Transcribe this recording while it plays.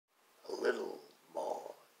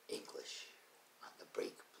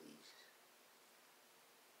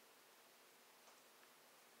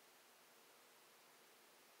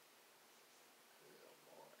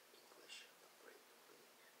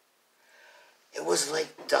It was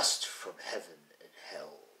like dust from heaven and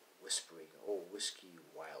hell, whispering old whiskey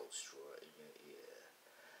wild straw in your ear,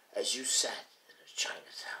 as you sat in a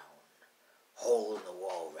Chinatown,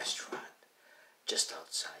 hole-in-the-wall restaurant, just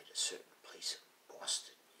outside a certain place in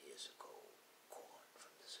Boston years ago, gone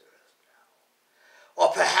from this earth now.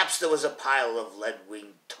 Or perhaps there was a pile of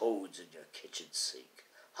lead-winged toads in your kitchen sink,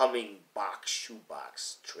 humming Bach's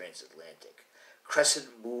shoebox transatlantic,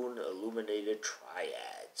 crescent moon illuminated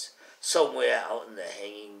triads, somewhere out in the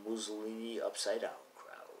hanging Mussolini upside down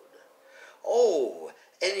crowd. Oh,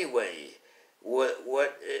 anyway, what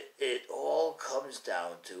it all comes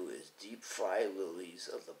down to is deep fried lilies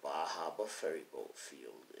of the Bar Harbor ferryboat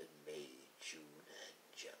field in May, June,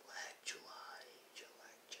 and jet lag July.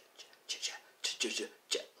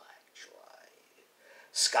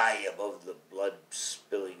 Sky above the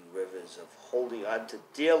blood-spilling rivers of holding on to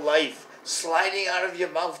dear life, sliding out of your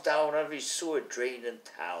mouth down every sewer drain in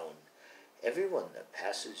town. Everyone that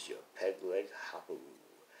passes your peg-leg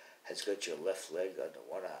hopperoo has got your left leg under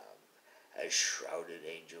one arm, as shrouded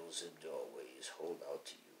angels in doorways hold out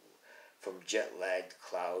to you from jet-lagged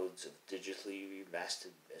clouds of digitally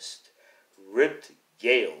remastered mist, ribbed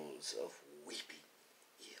gales of weeping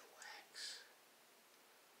earwax.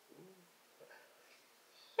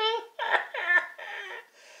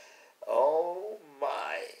 Oh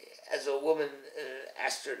my, as a woman in an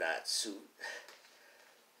astronaut suit,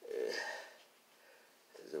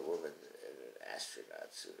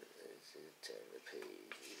 turn the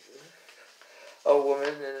page. A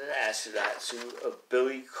woman in an astronaut suit of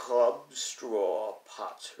billy club straw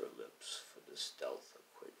pots her lips for the stealth of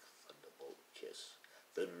quick thunderbolt kiss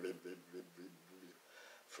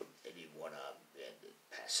from any one-armed bandit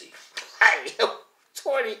passing by.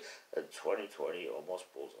 2020,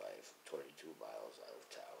 almost bullseye from 22 miles out of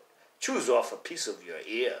town. Chews off a piece of your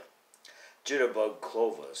ear. Jitterbug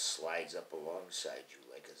clover slides up alongside you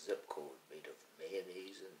like a zip code made of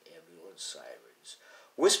mayonnaise and ambulance sirens,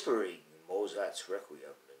 whispering Mozart's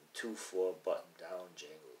Requiem in 2-4 button-down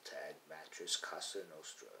jangle tag mattress Casa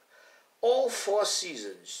Nostra. All 4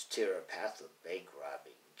 seasons tear a path of bank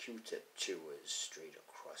robbing Q-tip chewers straight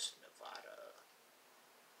across Nevada.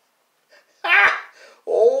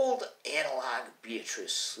 Old analog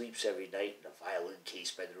Beatrice sleeps every night in a violin case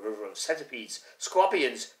by the river of centipedes,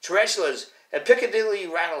 scorpions, tarantulas, and Piccadilly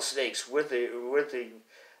rattlesnakes worthing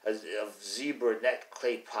of zebra net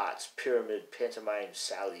clay pots. Pyramid pantomime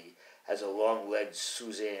Sally as a long-legged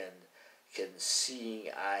Suzanne can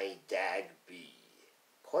seeing-eye dag be.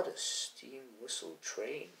 What a steam whistle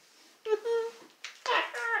train.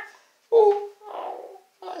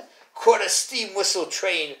 Caught a steam whistle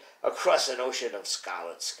train across an ocean of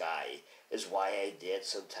scarlet sky is why I dance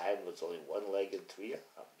sometime with only 1 leg and 3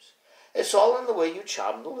 arms. It's all in the way you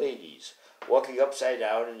charm the ladies, walking upside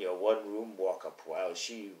down in your one-room walk-up while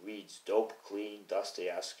she reads dope clean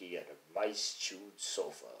Dostoevsky on a mice-chewed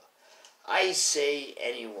sofa. I say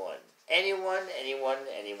anyone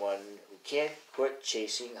who can't quit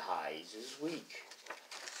chasing highs is weak.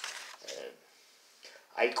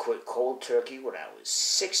 I quit cold turkey when I was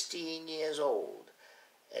 16 years old,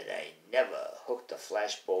 and I never hooked a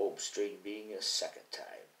flashbulb string bean a second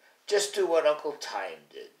time. Just do what Uncle Time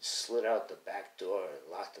did, slid out the back door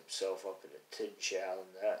and locked himself up in a tin shell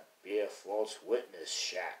in that beer false witness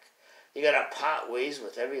shack. You gotta part ways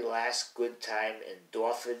with every last good time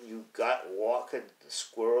endorphin you got walking the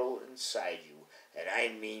squirrel inside you, and I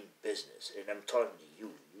mean business, and I'm talking to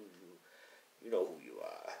you. You know who you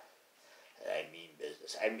are. I mean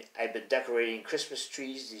business. I've been decorating Christmas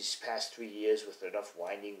trees these past 3 years with enough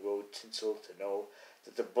winding road tinsel to know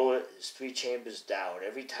that the bullet is 3 chambers down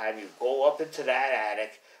every time you go up into that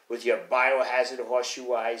attic with your biohazard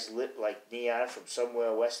horseshoe eyes lit like neon from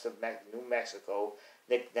somewhere west of New Mexico,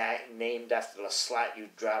 named after the slot you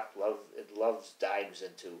dropped love's dimes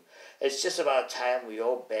into. It's just about time we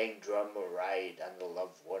all bang drum a ride on the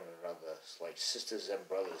love one another like sisters and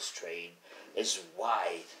brothers train. Is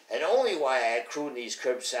why, and only why, I croon these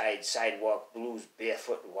curbside sidewalk blues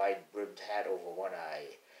barefoot and wide-brimmed hat over one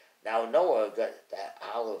eye. Now Noah got that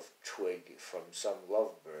olive twig from some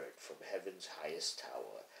lovebird from heaven's highest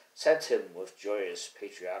tower, sent him with joyous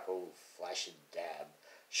patriarchal flashing dab,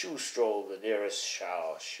 shoe stroll the nearest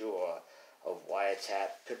shore of wiretap,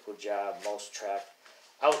 pickle jar, mousetrap,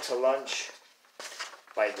 out to lunch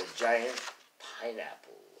by the giant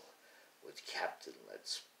pineapple with Captain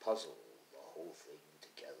Let's puzzle the whole thing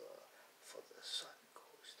together for the sun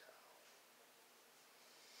goes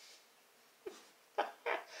down.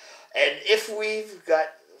 And if we've got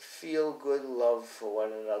feel-good love for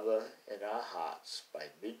one another in our hearts by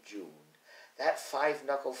mid-June, that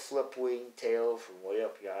 5-knuckle flip-wing tail from way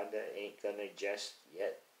up yonder ain't ain't gonna just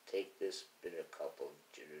yet take this bitter cup of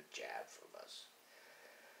jitter jab from us.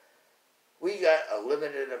 We got a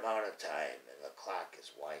limited amount of time, and the clock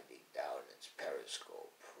is winding down its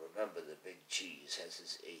periscope. Remember, the big cheese has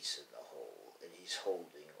his ace in the hole, and he's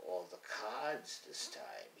holding all the cards this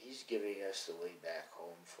time. He's giving us the way back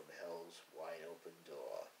home from hell's wide open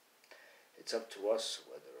door. It's up to us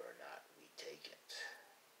whether or not we take it.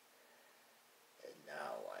 And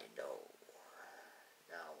now I know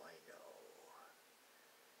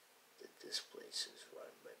that this place is run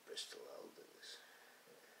by Bristol elders.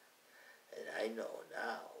 And I know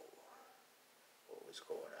now what was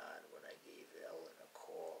going on when I gave Ellen a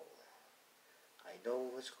call. I know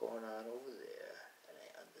what's going on over there, and I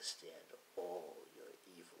understand all your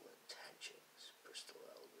evil intentions, Bristol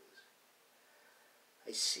elders.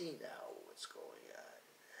 I see now what's going on.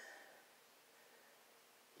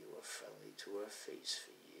 You were friendly to her face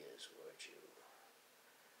for years, weren't you?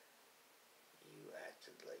 You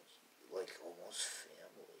acted like almost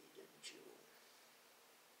family, didn't you?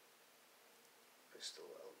 Bristol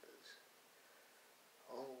elders.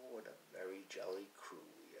 Oh, what a merry, jolly crew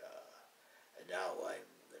we are. And now I'm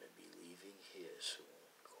going to be leaving here soon.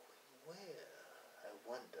 Going where? I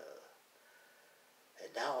wonder.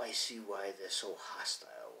 And now I see why they're so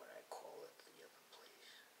hostile when I call it the other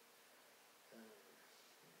place.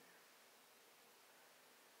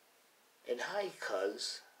 And hi,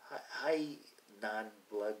 cuz. Hi,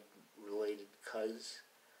 non-blood related cuz.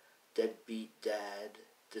 Deadbeat dad.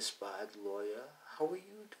 Disbarred lawyer. How are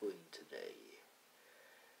you doing today?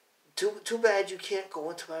 Too bad you can't go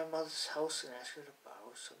into my mother's house and ask her to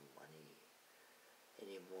borrow some money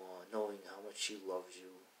anymore, knowing how much she loves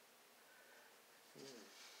you.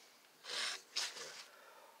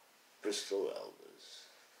 Bristol elders.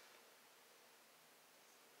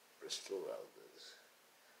 Bristol elders.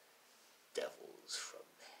 Devils from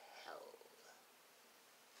hell.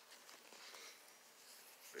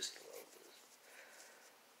 Bristol elders.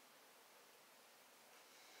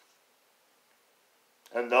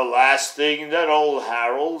 And the last thing that old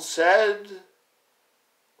Harold said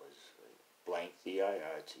was blank the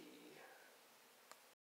IRT.